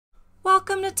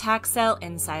Welcome to Tax Sale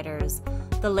Insiders,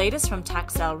 the latest from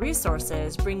Tax Sale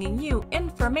Resources, bringing you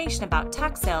information about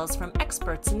tax sales from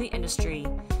experts in the industry.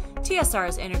 TSR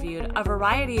has interviewed a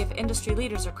variety of industry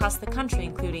leaders across the country,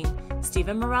 including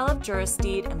Stephen Morell of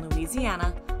Juristeed in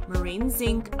Louisiana, Maureen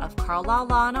Zink of Carlisle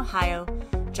Law in Ohio,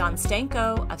 John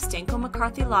Stanko of Stanko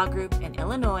McCarthy Law Group in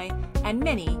Illinois, and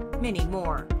many, many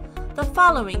more. The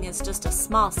following is just a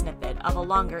small snippet of a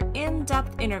longer,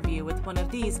 in-depth interview with one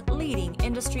of these leading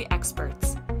industry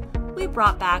experts. We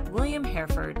brought back William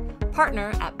Hereford,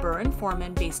 partner at Burr &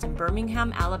 Forman based in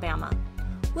Birmingham, Alabama.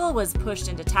 Will was pushed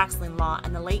into tax lien law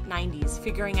in the late 90s,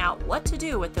 figuring out what to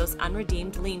do with those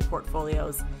unredeemed lien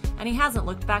portfolios, and he hasn't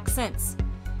looked back since.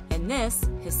 In this,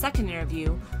 his second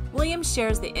interview, William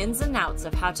shares the ins and outs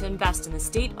of how to invest in the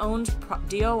state-owned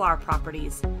DOR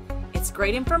properties. It's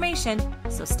great information,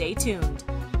 so stay tuned.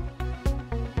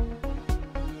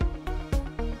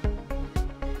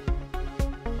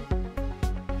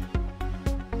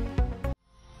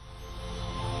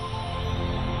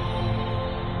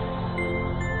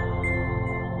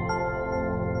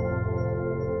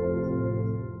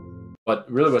 But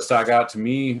really what stuck out to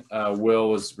me, Will,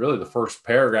 was really the first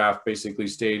paragraph basically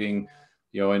stating,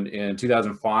 in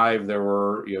 2005, there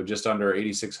were, just under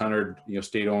 8,600,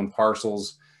 state-owned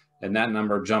parcels. And that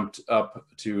number jumped up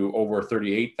to over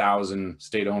 38,000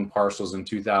 state-owned parcels in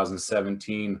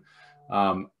 2017.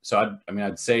 So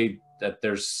I'd say that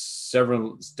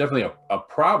it's definitely a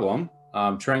problem,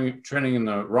 trending in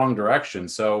the wrong direction.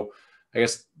 So I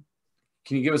guess,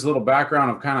 can you give us a little background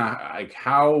of kind of like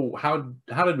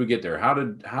how did we get there? How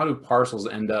do parcels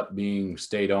end up being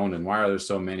state-owned, and why are there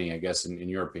so many, I guess, in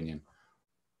your opinion?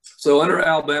 So under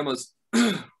Alabama's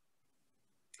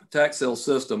tax sale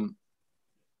system,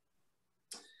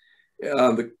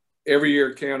 every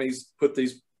year counties put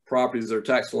these properties that are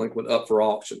tax delinquent up for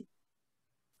auction.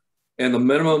 And the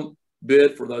minimum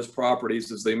bid for those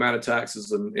properties is the amount of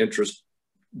taxes and interest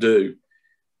due.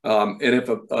 And if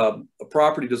a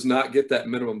property does not get that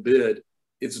minimum bid,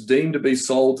 it's deemed to be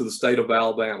sold to the state of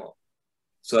Alabama.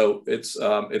 So it's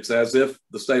as if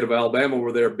the state of Alabama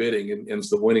were there bidding and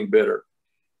is the winning bidder.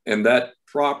 And that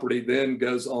property then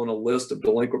goes on a list of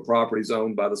delinquent properties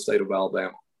owned by the state of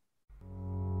Alabama.